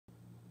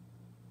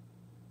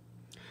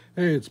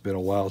Hey, it's been a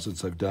while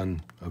since I've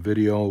done a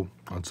video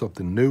on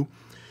something new.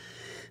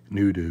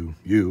 New to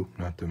you,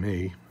 not to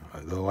me.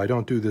 Though I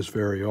don't do this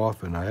very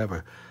often. I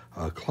have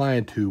a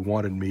client who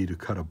wanted me to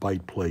cut a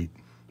bite plate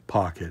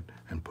pocket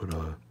and put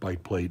a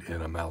bite plate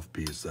in a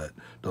mouthpiece that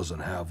doesn't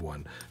have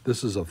one.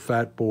 This is a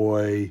Fat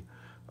Boy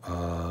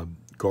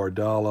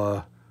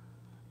Guardala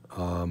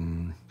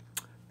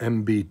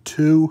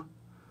MB2.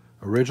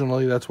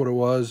 Originally, that's what it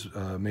was,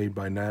 made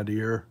by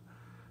Nadir.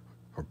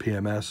 Or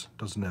PMS,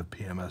 doesn't have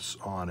PMS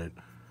on it.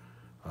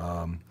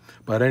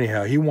 But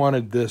anyhow, he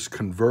wanted this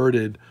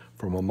converted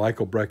from a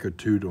Michael Brecker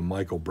 2 to a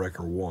Michael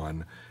Brecker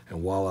 1,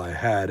 and while I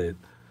had it,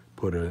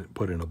 put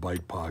in a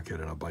bite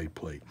pocket and a bite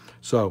plate.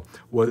 So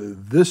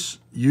this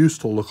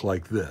used to look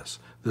like this.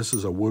 This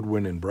is a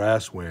woodwind and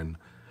brasswind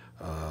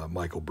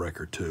Michael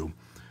Brecker 2.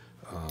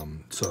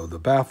 So the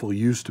baffle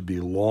used to be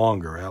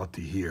longer out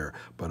to here,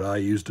 but I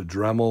used a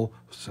Dremel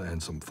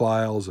and some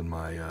files and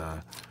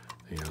my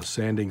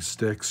sanding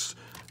sticks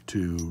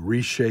to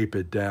reshape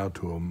it down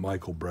to a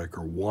Michael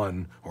Brecker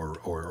 1 or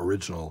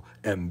original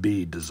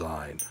MB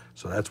design.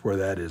 So that's where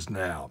that is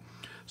now.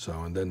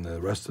 So, and then the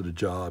rest of the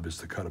job is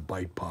to cut a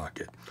bite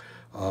pocket.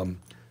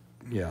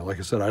 Yeah, like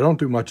I said, I don't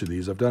do much of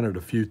these. I've done it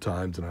a few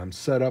times and I'm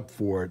set up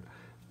for it,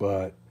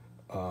 but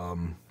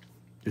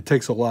it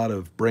takes a lot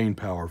of brain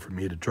power for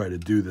me to try to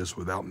do this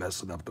without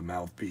messing up the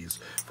mouthpiece.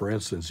 For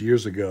instance,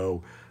 years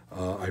ago,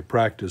 I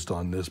practiced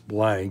on this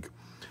blank,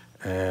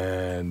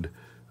 and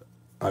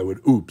I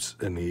would oops,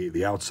 and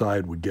the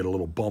outside would get a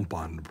little bump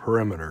on the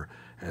perimeter,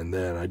 and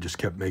then I just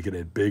kept making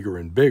it bigger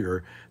and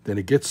bigger. Then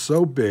it gets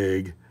so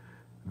big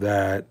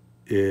that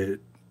it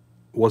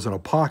wasn't a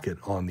pocket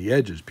on the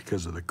edges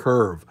because of the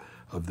curve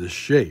of this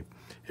shape.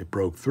 It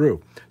broke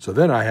through. So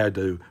then I had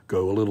to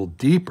go a little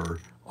deeper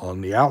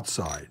on the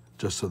outside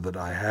just so that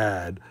I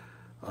had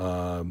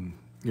an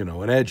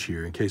edge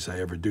here in case I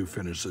ever do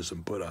finish this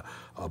and put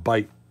a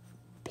bite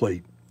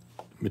plate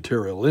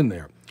material in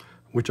there,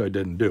 which I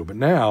didn't do. But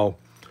now,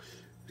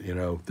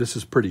 this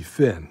is pretty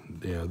thin.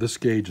 This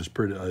gauge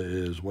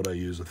is what I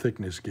use, a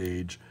thickness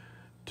gauge,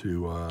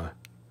 to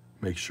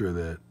make sure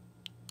that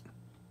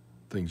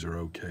things are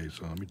okay.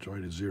 So let me try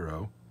to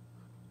 0.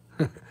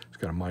 It's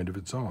got a mind of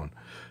its own.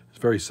 It's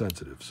very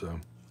sensitive,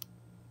 so.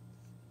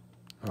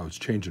 Oh, it's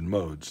changing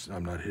modes.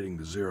 I'm not hitting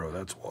the 0,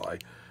 that's why.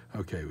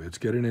 Okay, it's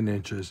getting in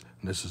inches,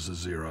 and this is a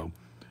 0.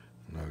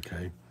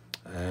 Okay,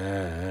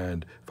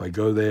 and if I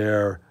go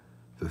there,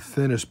 the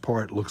thinnest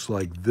part looks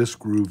like this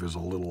groove is a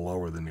little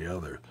lower than the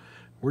other.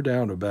 We're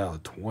down to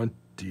about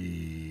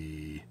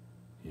 30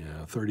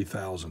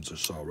 thousandths or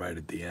so right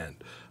at the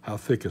end. How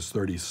thick is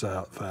 30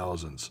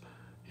 thousandths?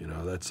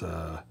 That's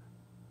a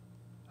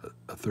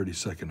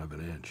 32nd of an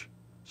inch.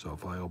 So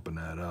if I open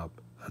that up,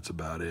 that's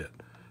about it.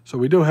 So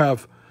we do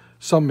have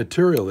some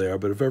material there,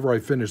 but if ever I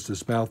finished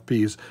this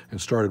mouthpiece and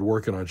started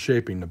working on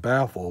shaping the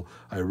baffle,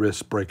 I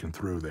risked breaking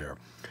through there.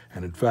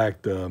 And in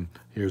fact,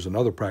 here's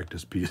another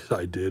practice piece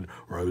I did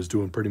where I was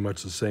doing pretty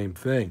much the same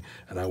thing,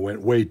 and I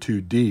went way too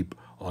deep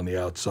on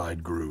the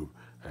outside groove,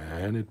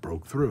 and it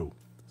broke through.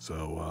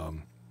 So,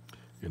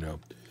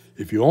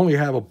 if you only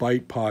have a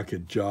bite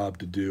pocket job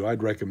to do,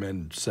 I'd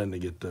recommend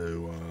sending it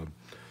to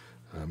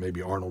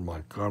maybe Arnold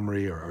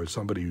Montgomery or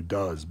somebody who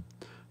does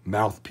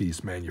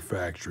mouthpiece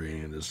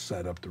manufacturing and is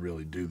set up to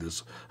really do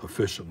this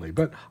efficiently.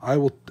 But I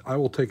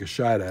will take a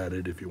shot at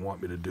it if you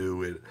want me to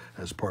do it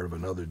as part of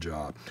another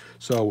job.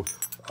 So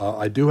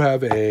I do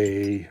have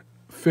a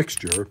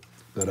fixture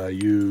that I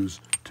use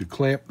to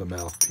clamp the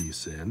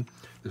mouthpiece in.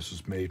 This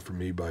was made for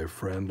me by a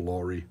friend,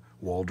 Laurie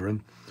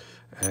Waldron,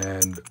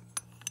 and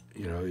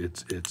you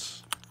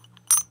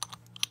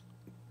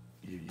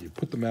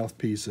put the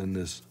mouthpiece in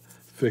this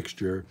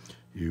fixture,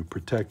 you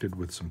protect it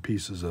with some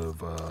pieces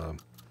of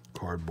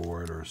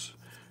cardboard or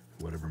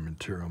whatever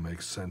material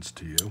makes sense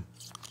to you.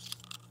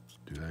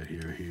 Do that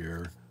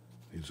here.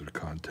 These are the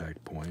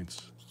contact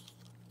points.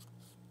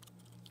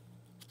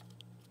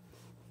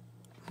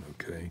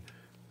 Okay,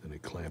 then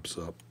it clamps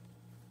up.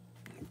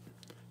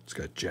 It's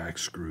got jack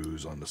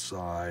screws on the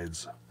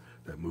sides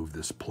that move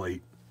this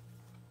plate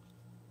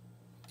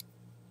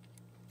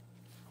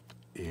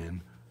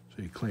in.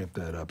 So you clamp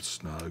that up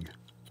snug.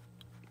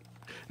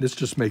 This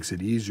just makes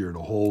it easier to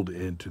hold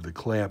into the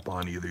clamp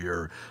on either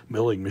your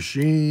milling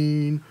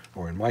machine,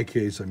 or in my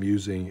case, I'm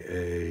using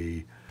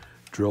a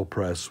drill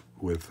press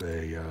with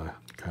a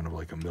kind of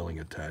like a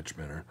milling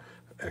attachment or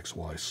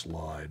XY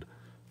slide.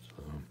 So.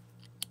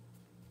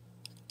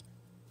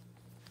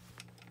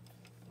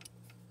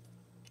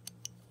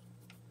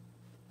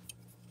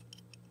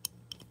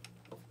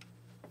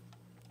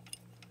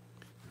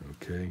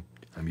 Okay,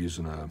 I'm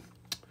using a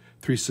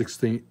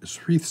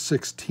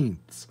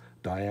 3/16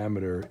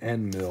 diameter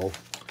end mill,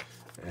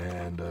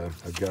 and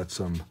I've got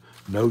some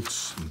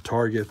notes and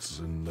targets,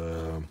 and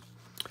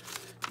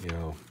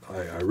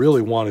I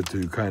really wanted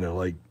to kind of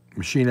like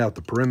machine out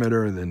the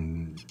perimeter and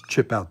then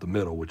chip out the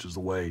middle, which is the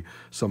way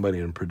somebody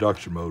in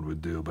production mode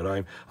would do.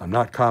 But I'm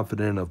not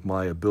confident of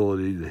my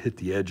ability to hit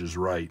the edges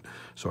right,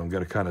 so I'm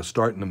going to kind of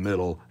start in the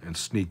middle and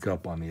sneak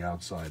up on the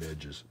outside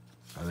edges.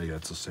 I think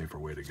that's a safer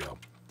way to go.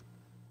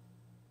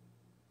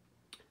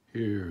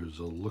 Here's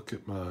a look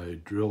at my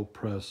drill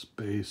press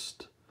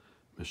based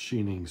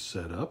machining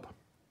setup.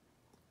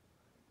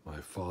 My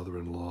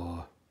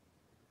father-in-law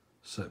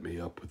set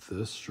me up with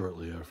this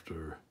shortly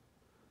after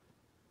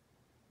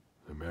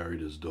I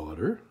married his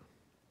daughter.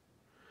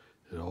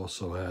 It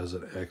also has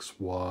an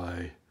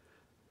XY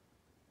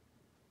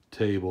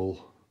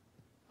table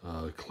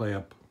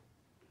clamp,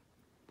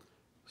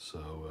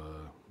 so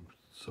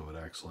it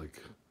acts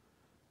like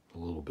a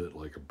little bit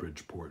like a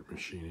Bridgeport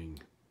machining.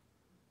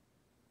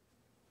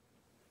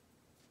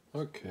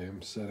 Okay,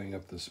 I'm setting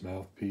up this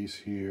mouthpiece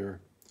here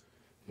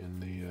in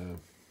the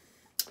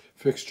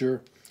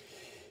fixture.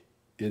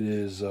 It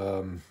is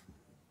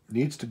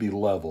needs to be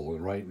level,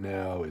 and right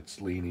now it's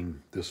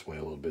leaning this way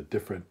a little bit.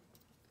 Different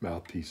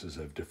mouthpieces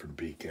have different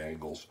beak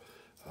angles,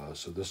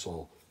 so this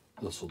will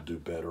do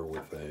better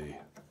with a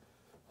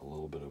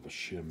little bit of a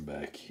shim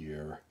back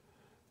here,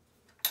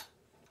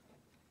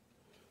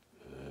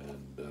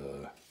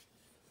 and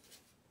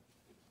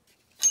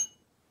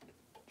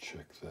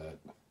check that.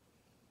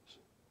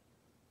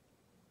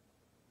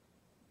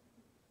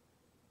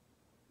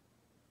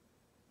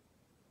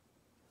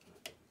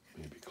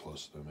 Maybe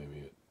close to maybe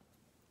it.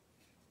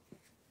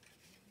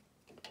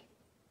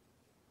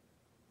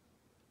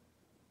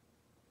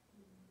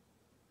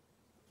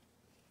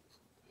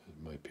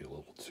 It might be a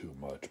little too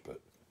much, but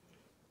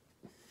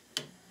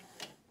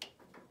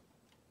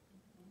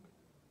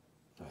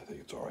I think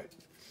it's all right.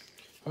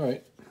 All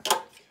right.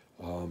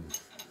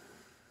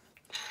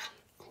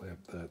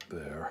 Clamp that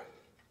there.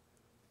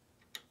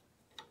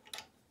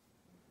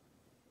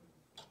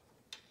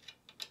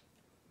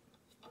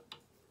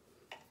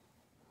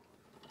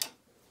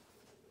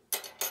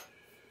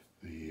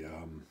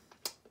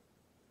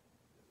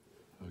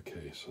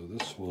 Okay, so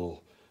this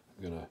will,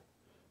 I'm gonna,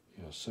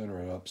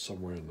 center it up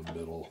somewhere in the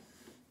middle.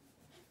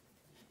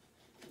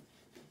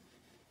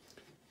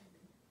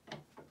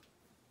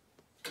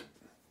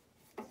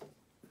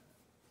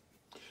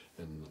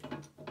 And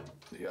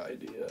the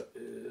idea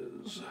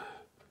is,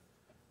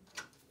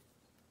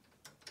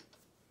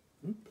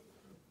 like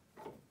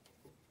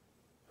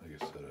I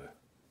said,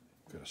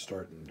 I'm gonna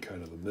start in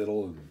kind of the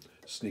middle and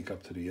sneak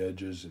up to the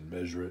edges and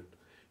measure it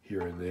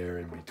here and there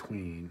in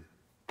between.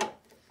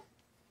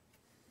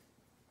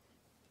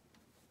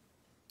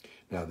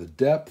 Now the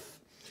depth,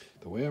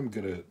 the way I'm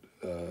going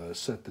to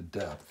set the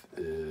depth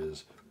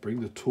is bring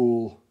the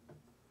tool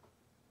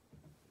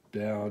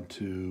down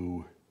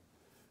to,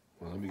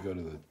 well, let me go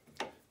to the,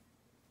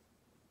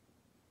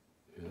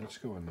 let's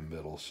go in the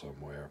middle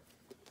somewhere.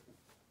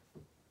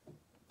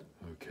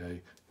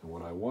 Okay, and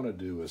what I want to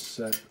do is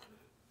set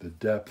the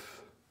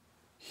depth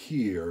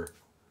here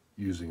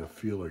using a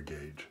feeler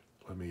gauge.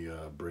 Let me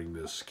bring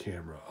this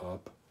camera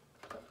up.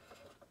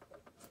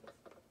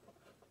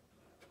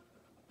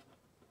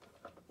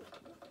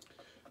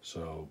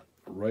 So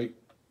right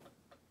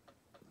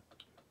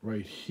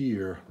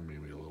here,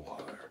 maybe a little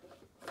higher,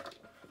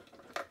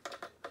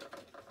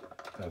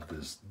 have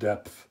this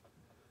depth.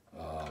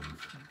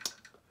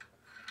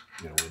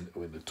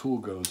 When the tool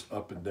goes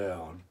up and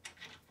down,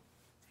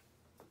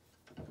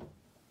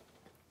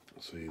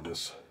 see,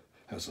 this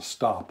has a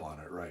stop on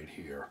it right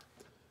here.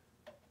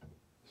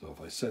 So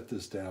if I set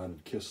this down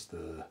and kiss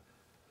the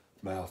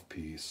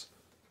mouthpiece,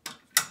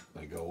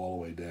 I go all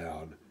the way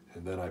down,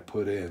 and then I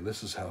put in,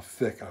 this is how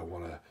thick I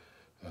want to,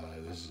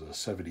 this is a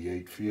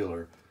 78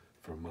 feeler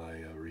from my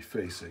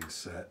refacing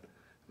set,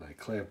 and I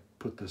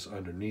put this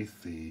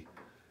underneath the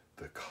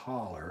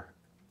collar,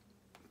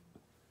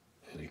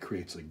 and it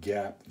creates a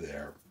gap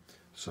there.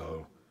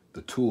 So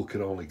the tool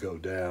can only go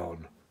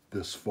down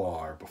this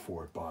far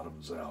before it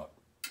bottoms out.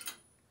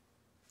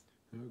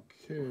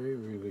 Okay, we're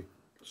going to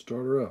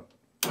start her up.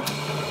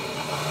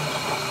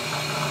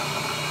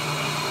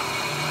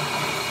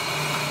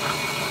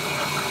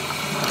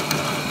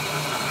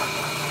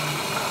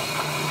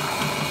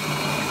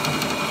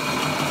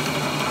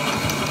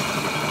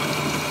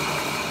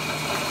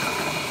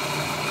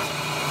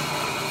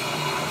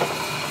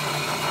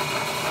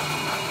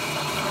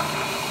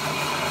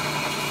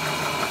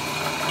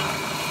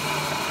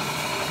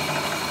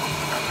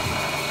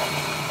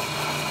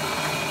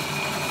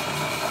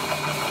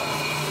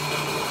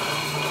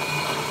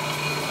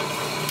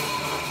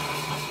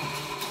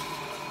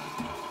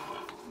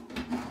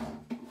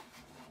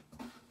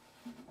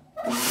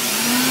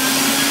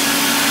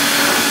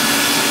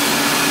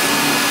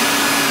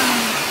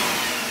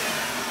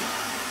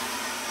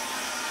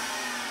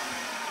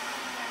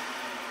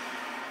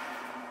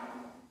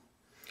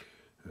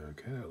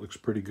 Okay, that looks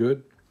pretty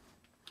good.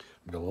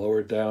 I'm going to lower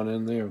it down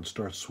in there and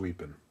start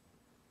sweeping.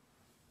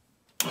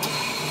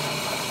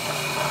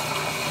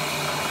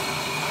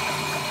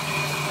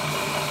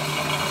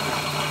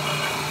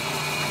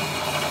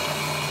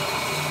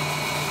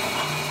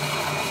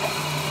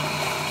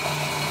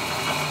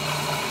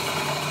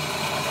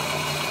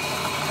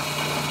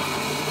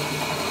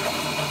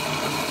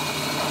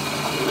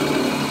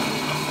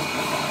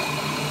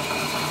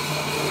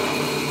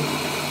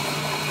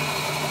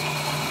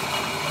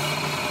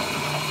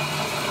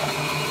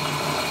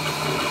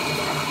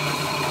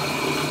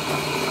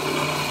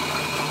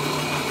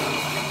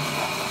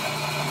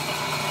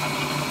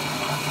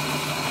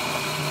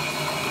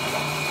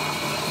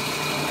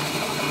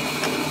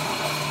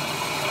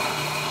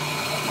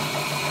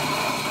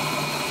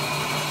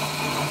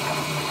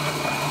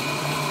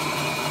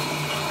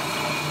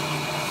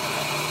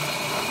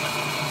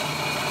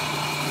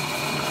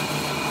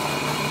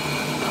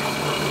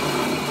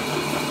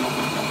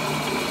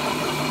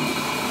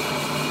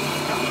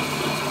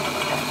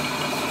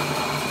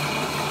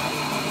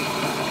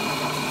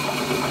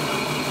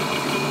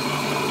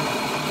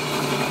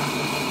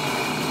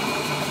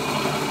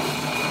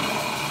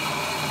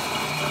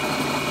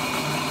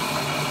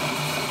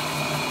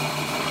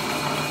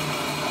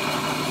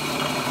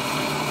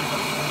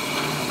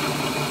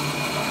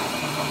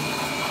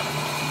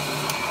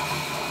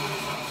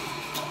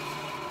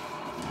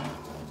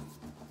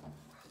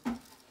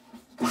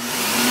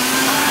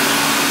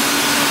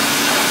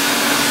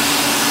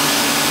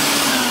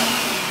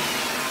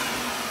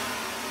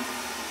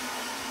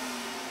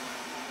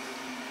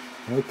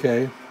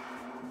 Okay.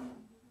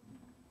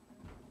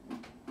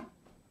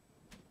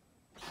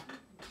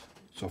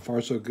 So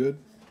far, so good.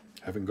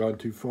 Haven't gone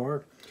too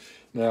far.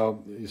 Now,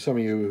 some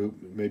of you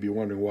may be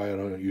wondering why I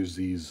don't use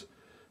these.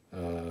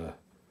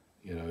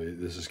 You know,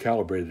 this is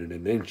calibrated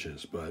in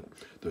inches, but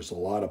there's a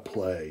lot of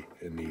play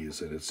in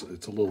these, and it's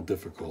a little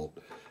difficult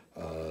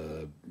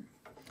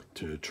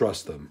to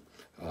trust them.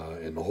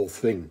 And the whole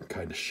thing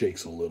kind of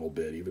shakes a little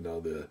bit, even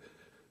though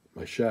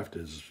my shaft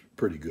is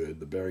pretty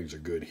good. The bearings are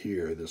good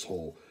here. This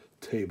whole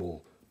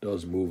table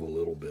does move a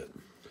little bit.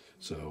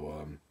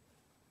 So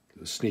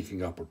the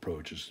sneaking up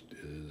approach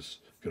is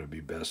going to be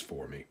best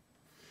for me.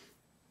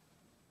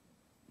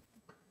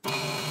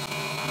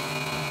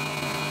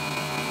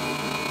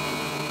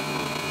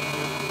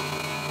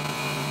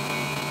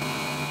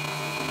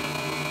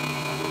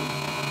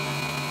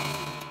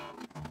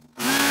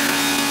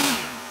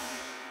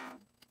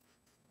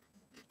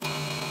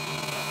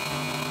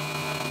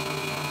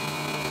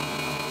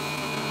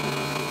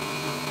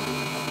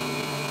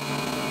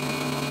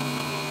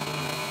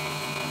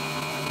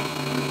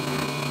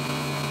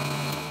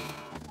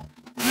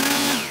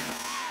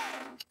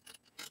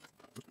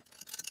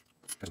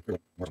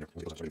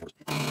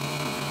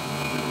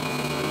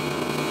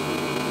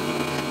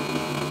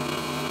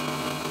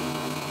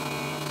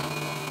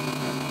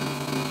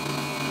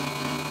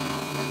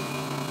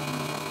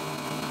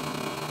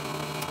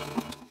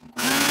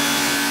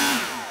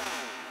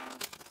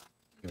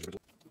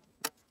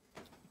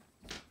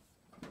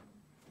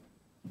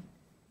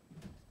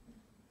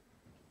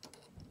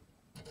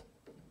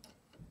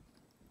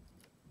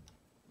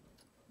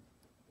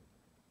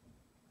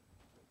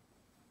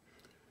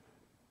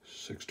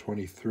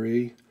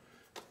 $623,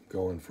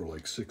 going for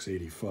like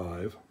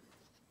 $685.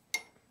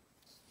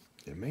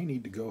 It may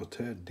need to go a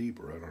tad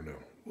deeper. I don't know.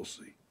 We'll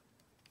see.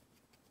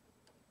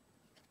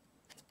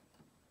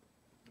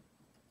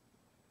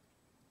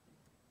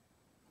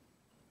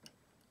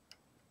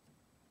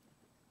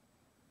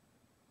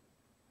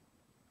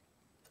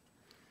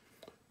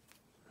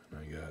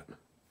 I got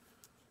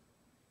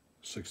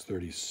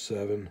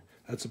 637.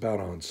 That's about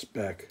on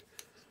spec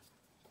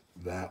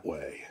that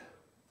way.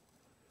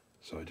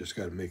 So I just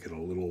got to make it a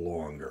little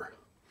longer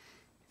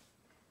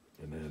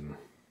and then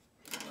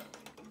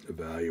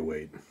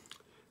evaluate.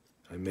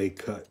 I may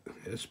cut.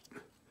 It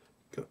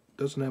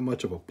doesn't have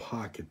much of a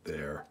pocket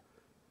there,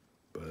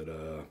 but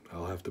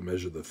I'll have to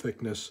measure the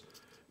thickness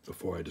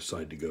before I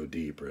decide to go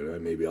deeper.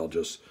 And maybe I'll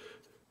just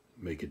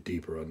make it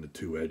deeper on the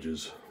two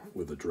edges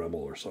with a Dremel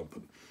or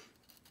something.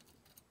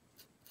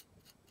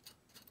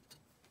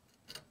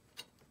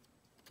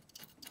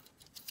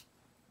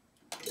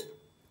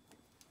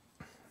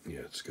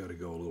 Yeah, it's got to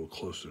go a little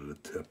closer to the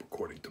tip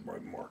according to my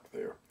mark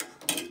there.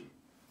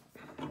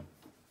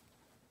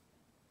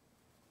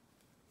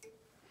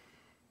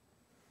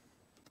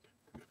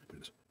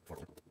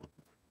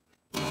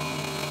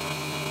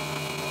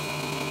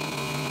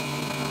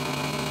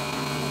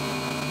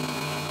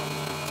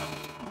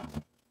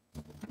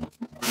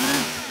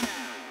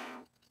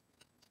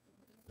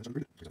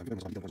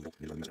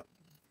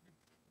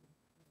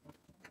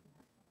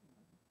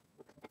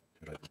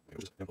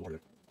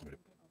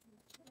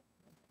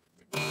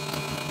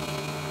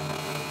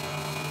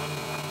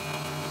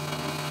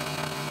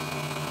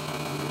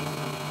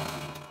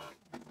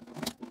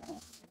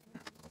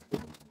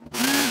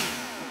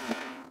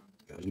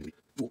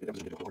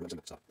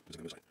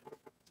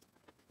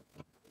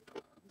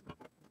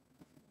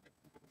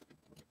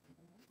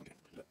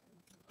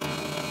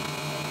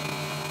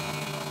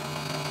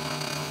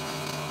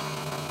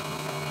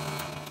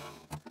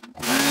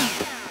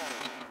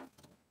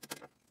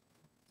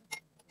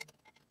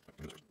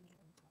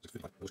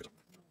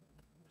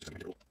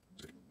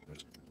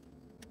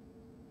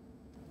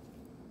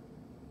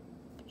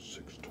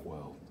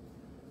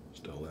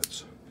 Still,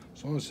 that's,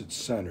 as long as it's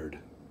centered,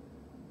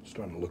 it's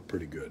starting to look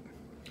pretty good.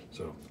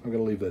 So I'm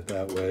going to leave that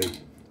that way,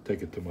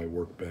 take it to my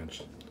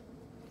workbench,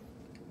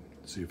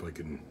 see if I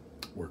can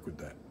work with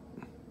that.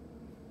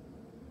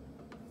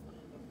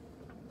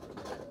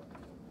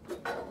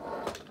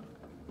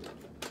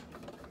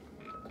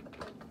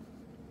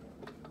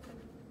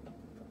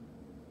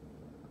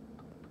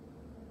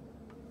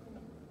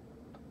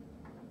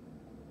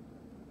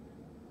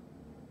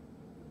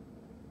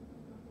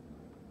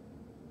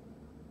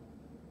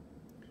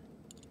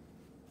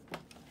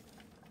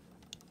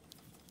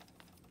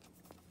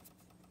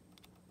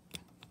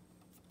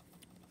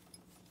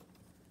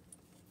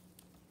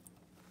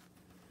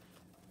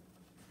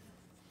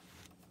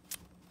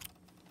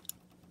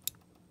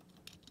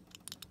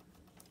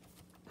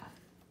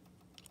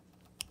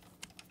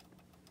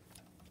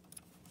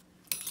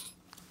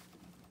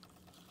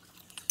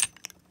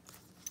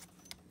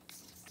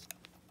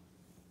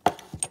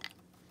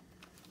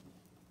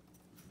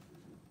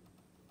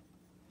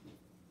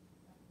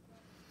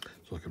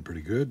 Looking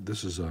pretty good.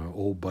 This is an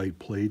old bite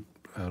plate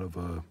out of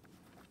a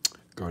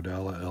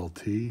Guardala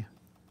LT,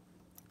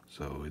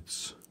 so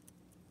it's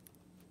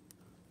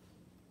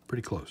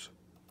pretty close.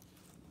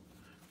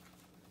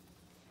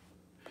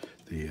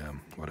 The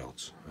what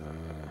else?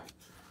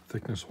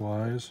 Thickness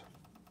wise,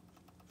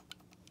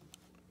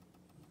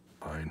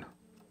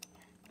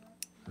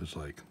 There's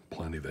like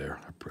plenty there.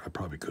 I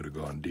probably could have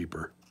gone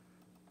deeper.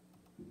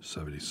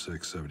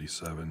 76,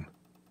 77.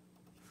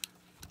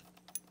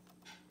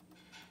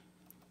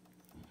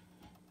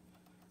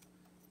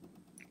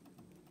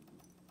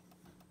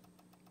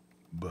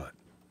 But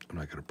I'm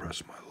not going to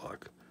press my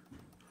luck.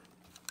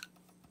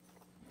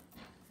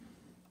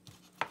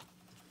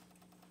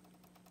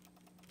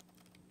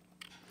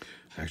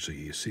 Actually,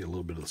 you see a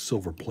little bit of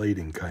silver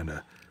plating kind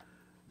of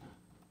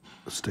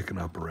sticking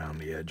up around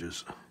the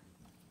edges.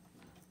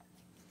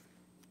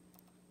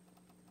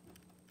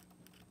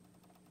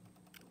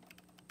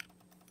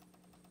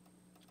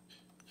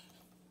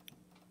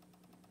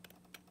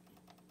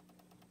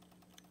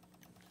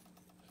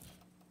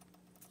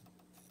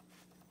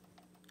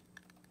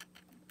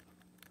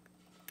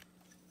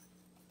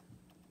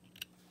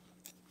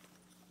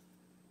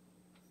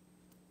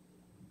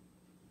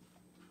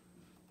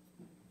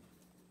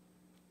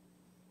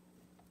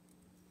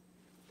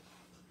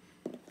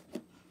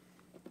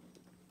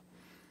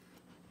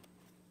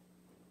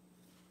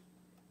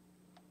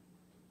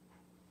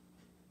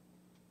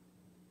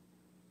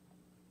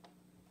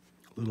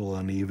 Little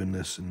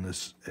unevenness in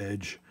this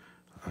edge.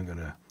 I'm going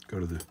to go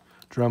to the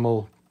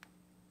Dremel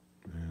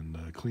and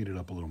clean it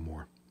up a little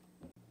more.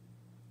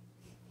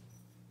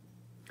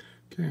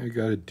 Okay, I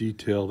got it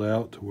detailed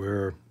out to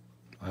where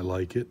I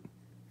like it.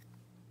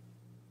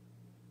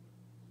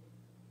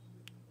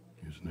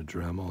 Using the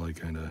Dremel, I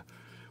kind of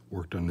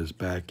worked on this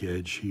back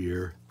edge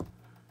here.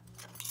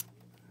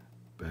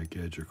 Back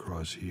edge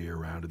across here,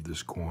 rounded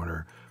this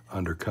corner,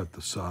 undercut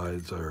the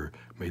sides, or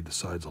made the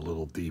sides a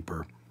little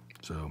deeper.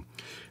 So,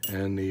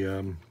 and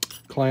the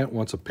client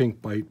wants a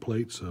pink bite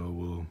plate, so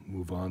we'll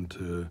move on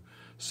to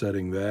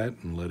setting that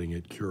and letting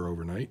it cure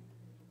overnight.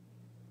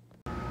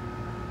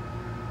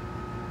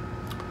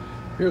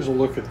 Here's a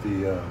look at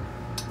the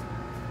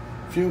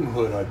fume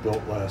hood I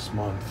built last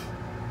month.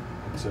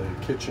 It's a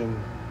kitchen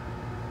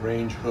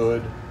range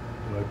hood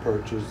that I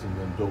purchased and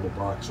then built a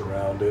box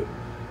around it.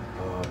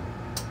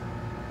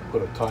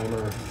 Put a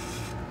timer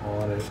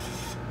on it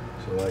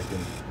so I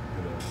can,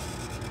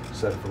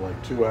 set it for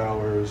like 2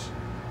 hours,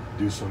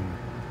 do some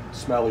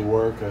smelly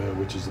work,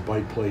 which is the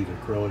bite plate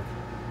acrylic,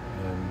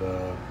 and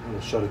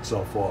it'll shut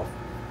itself off.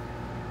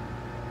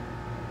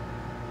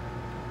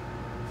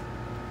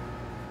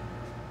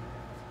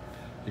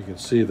 You can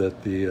see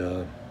that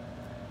the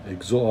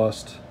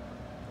exhaust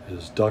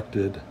is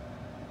ducted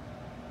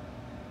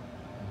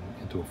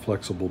into a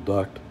flexible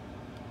duct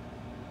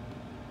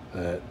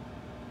that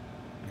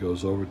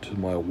goes over to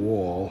my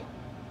wall.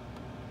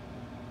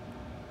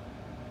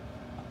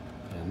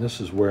 And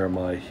this is where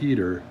my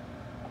heater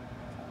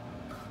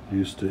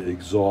used to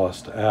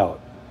exhaust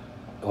out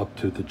up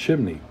to the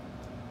chimney,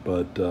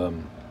 but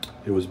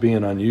it was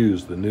being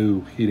unused. The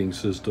new heating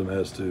system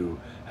has to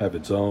have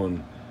its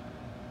own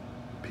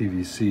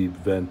PVC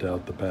vent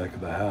out the back of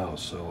the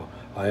house. So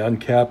I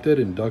uncapped it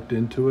and ducked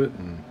into it,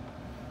 and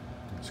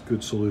it's a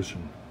good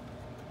solution.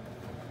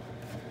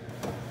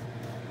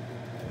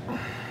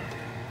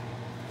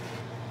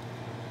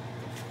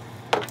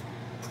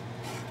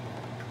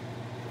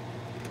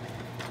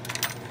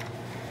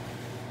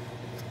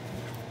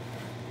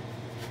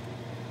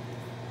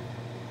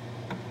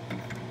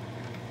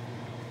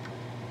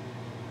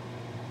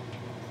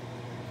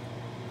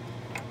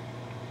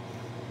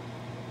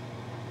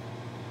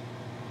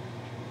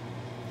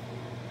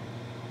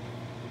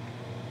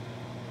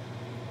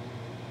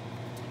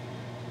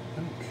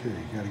 Okay,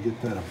 you got to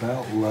get that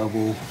about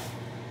level.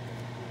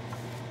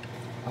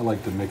 I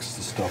like to mix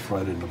the stuff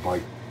right in the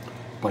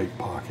bite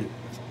pocket.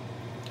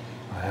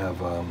 I have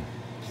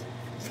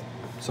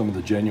some of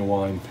the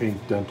genuine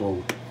pink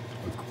dental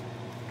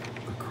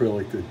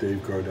acrylic that Dave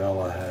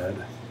Guardala had.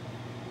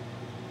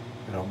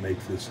 They don't make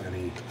this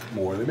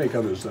anymore. They make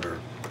others that are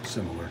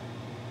similar.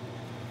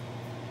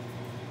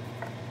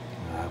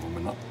 I have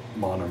a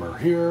monomer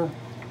here.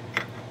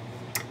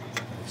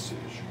 Let's see,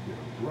 I should get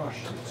a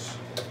brush that's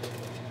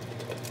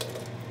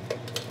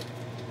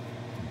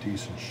in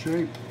decent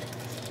shape.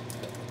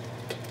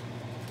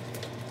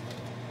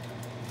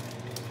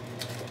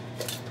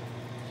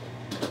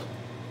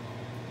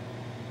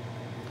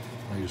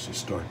 I usually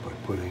start by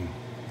putting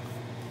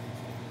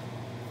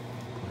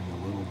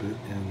a little bit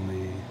in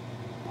the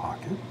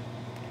pocket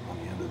on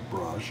the end of the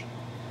brush,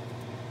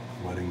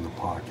 wetting the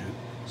pocket.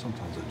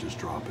 Sometimes I just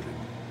drop it in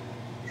there.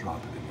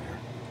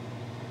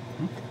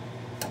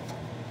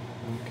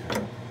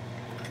 Okay.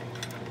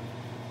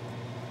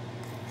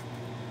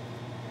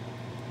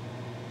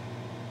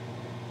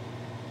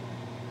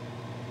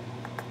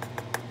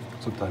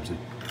 Sometimes it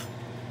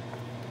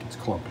gets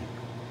clumpy.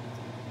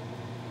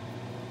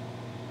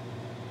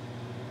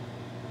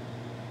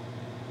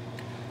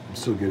 I'm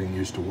still getting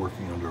used to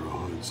working under a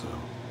hood, so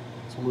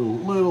it's a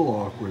little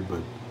awkward,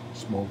 but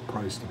small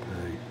price to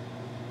pay.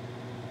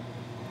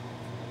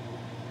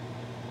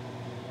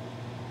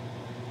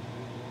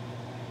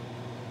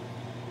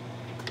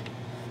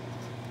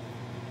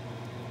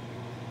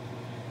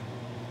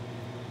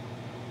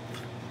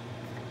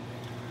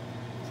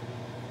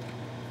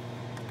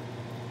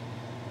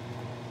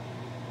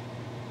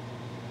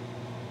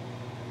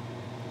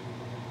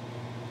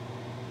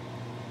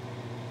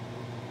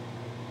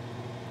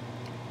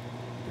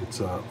 it's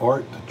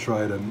art to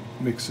try to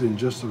mix in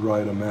just the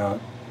right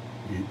amount.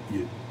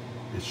 It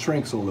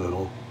shrinks a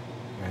little,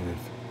 and if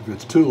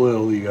it's too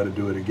little, you got to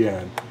do it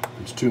again.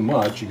 If it's too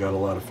much, you got a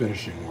lot of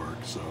finishing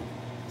work. So.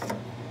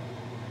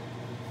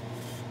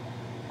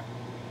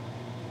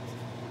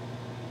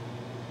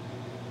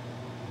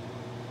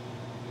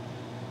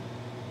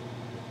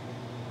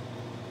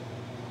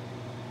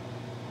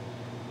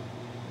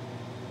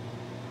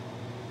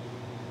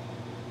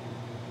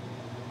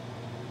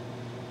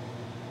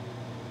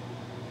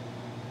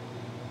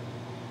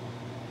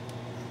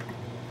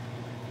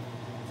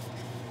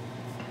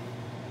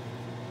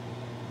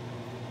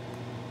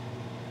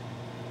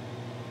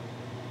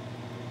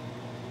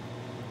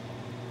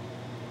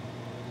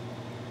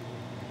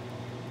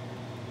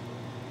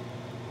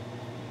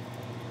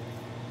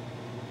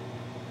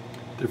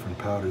 Different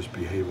powders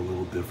behave a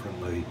little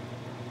differently.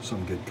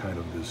 Some get kind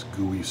of this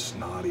gooey,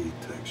 snotty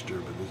texture,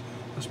 but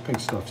this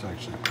pink stuff's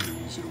actually pretty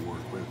easy to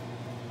work with.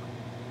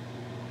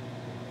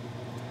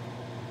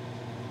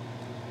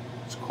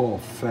 It's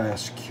called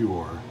Fast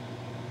Cure.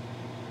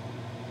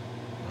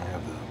 I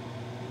have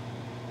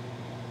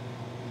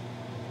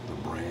the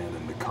brand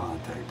and the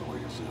contact, but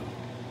like I said,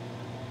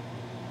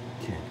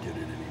 can't get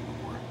it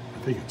anymore. I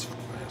think it's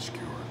Fast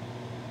Cure.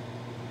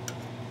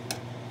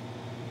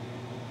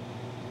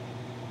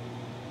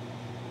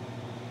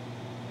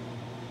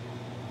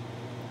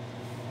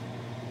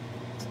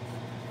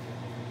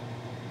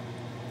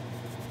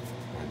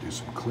 Do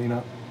some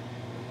cleanup,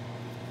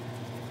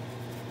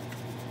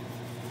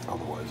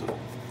 otherwise it'll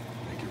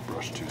make your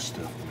brush too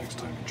stiff the next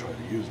time you try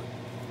to use it.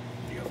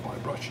 You gotta buy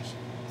brushes.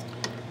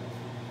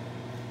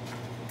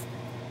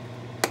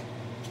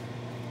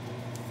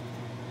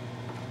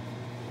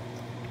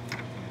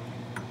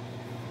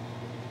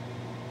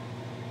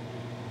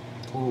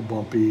 It's a little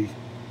bumpy.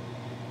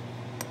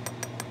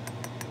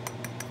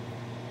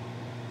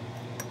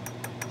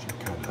 Should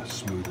kind of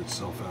smooth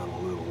itself out a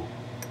little.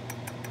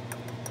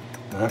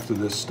 After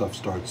this stuff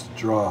starts to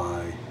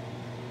dry,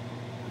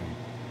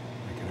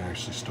 I can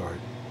actually start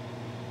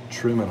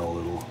trimming a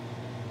little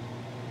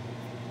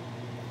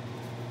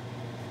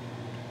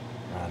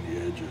around the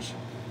edges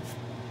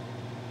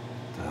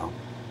to help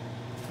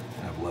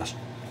have less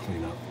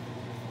cleanup.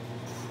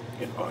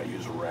 And I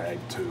use a rag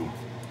too.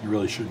 You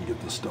really shouldn't get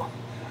this stuff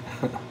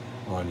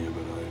on you,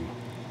 but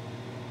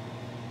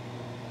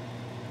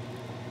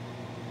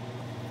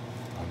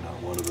I'm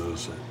not one of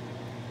those that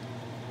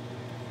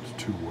is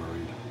too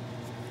worried.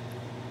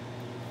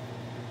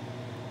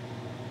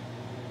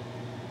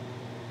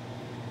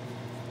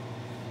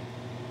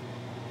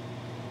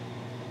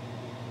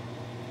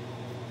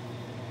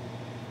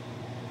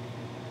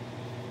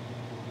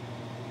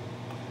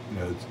 You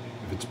know,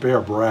 if it's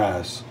bare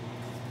brass,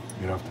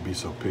 you don't have to be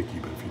so picky,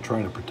 but if you're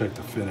trying to protect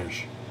the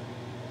finish,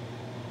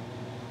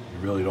 you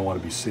really don't want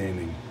to be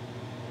sanding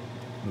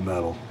the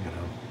metal, you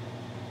know,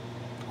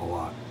 a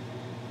lot.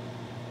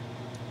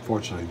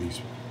 Fortunately,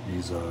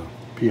 these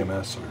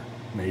PMS or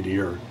made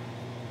here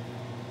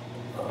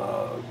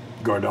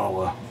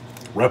Guardala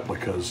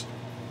replicas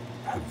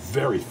have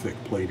very thick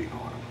plating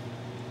on them,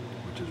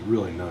 which is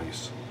really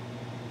nice.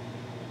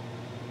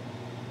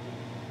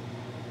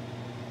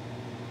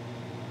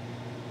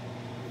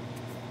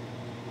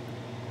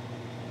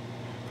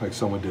 In fact,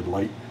 someone did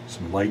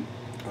some light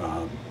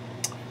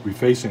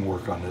refacing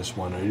work on this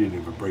one. I didn't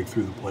even break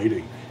through the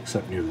plating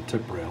except near the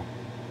tip rail.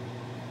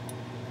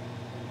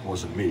 It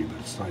wasn't me, but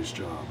it's a nice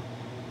job.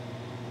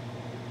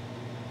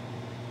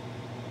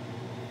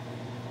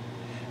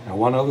 Now,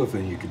 one other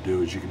thing you could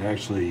do is you can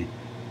actually,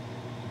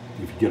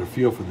 if you get a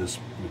feel for this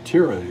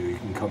material, you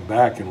can come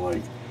back in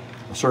like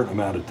a certain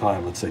amount of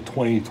time, let's say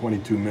 20,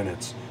 22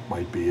 minutes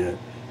might be it,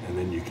 and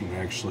then you can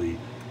actually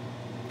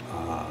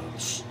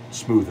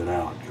smooth it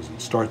out because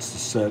it starts to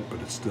set, but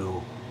it's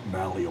still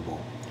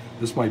malleable.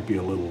 This might be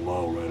a little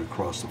low right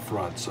across the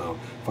front, so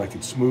if I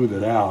can smooth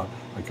it out,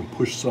 I can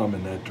push some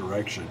in that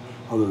direction.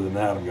 Other than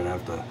that, I'm going to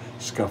have to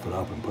scuff it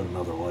up and put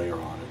another layer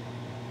on it.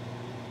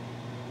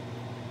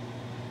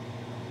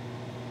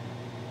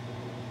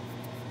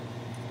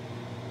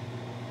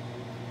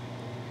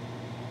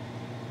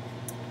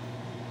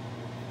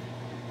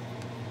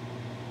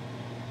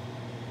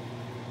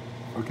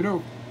 Okie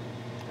doke,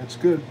 that's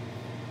good.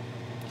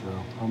 So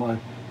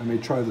I may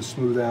try the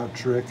smooth out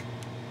trick,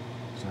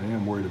 because I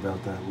am worried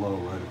about that low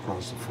right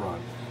across the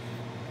front.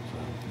 So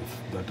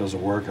if that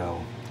doesn't work,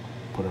 I'll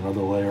put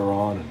another layer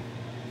on,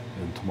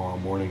 and tomorrow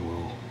morning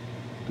we'll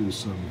do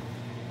some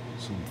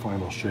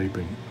final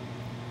shaping.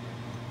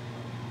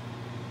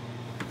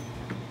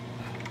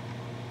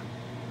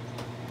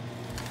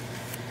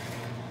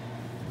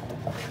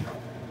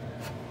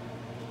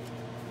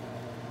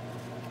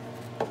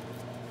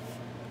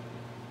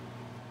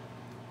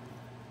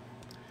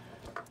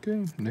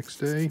 Okay, next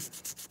day,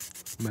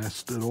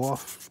 masked it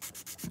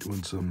off,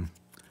 doing some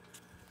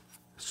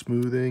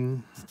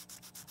smoothing,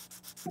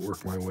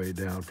 work my way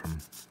down from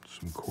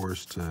some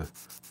coarse to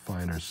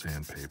finer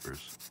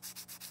sandpapers.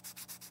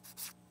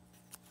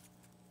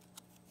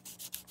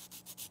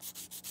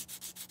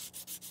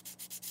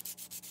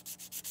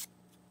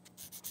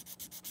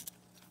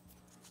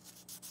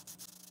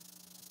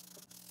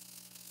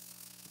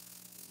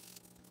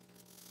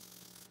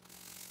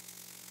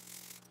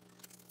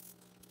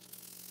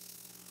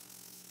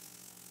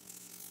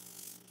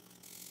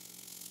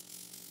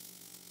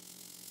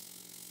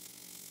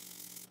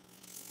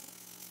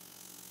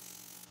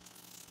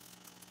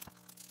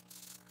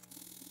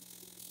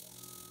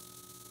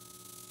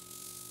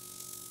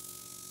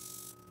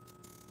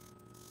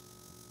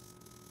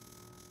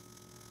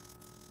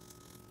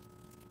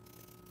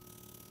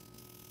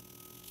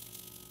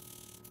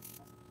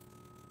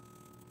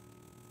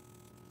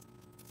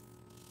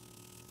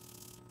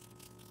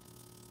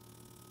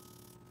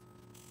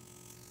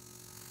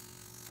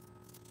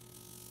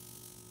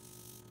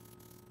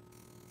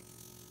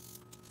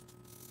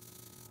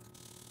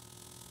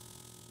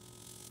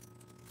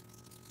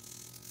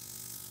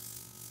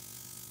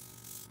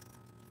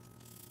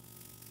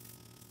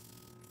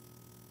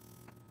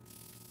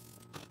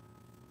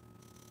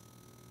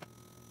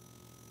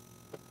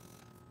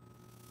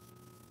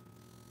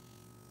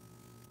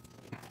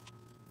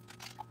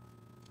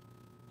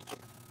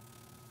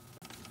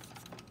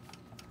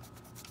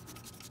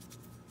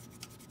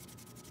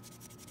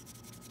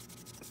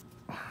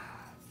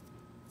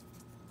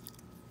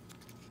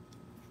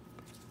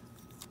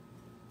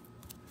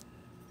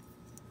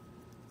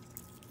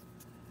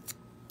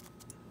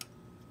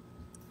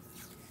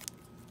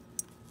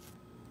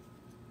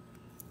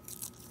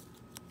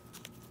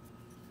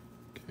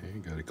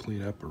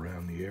 clean up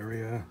around the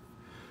area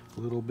a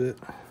little bit.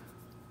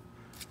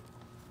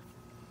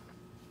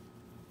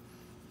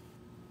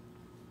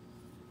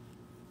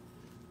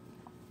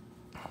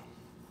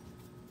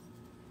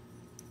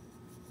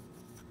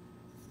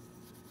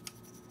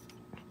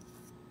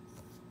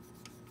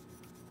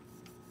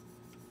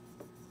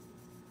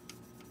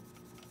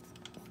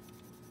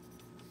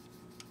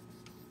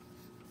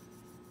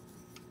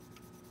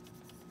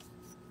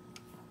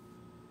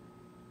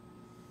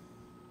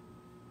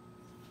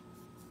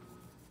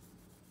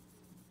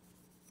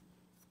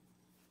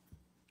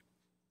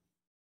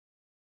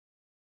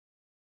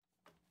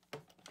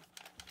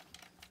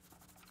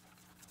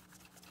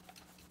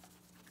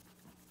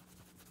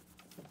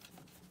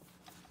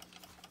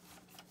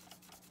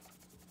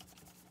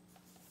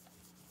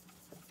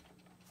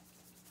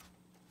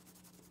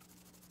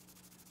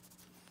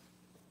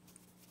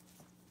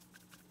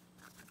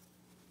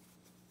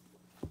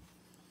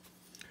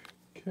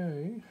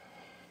 Okay.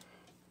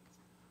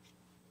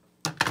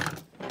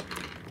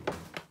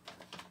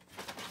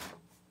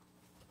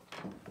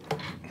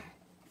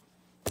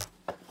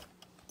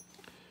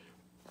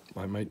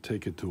 I might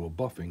take it to a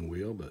buffing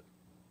wheel, but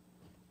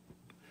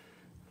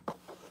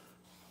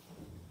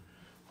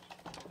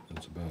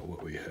that's about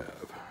what we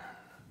have.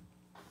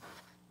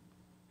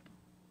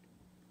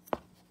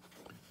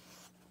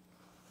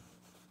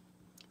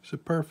 Is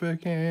it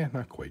perfect? Eh,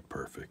 not quite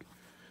perfect.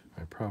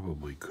 I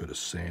probably could have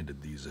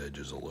sanded these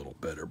edges a little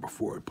better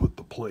before I put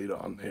the plate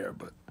on there,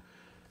 but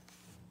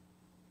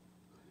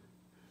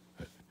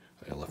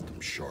I left them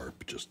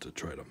sharp just to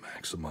try to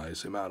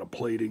maximize the amount of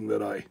plating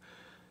that I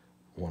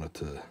wanted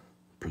to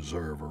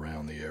preserve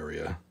around the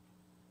area.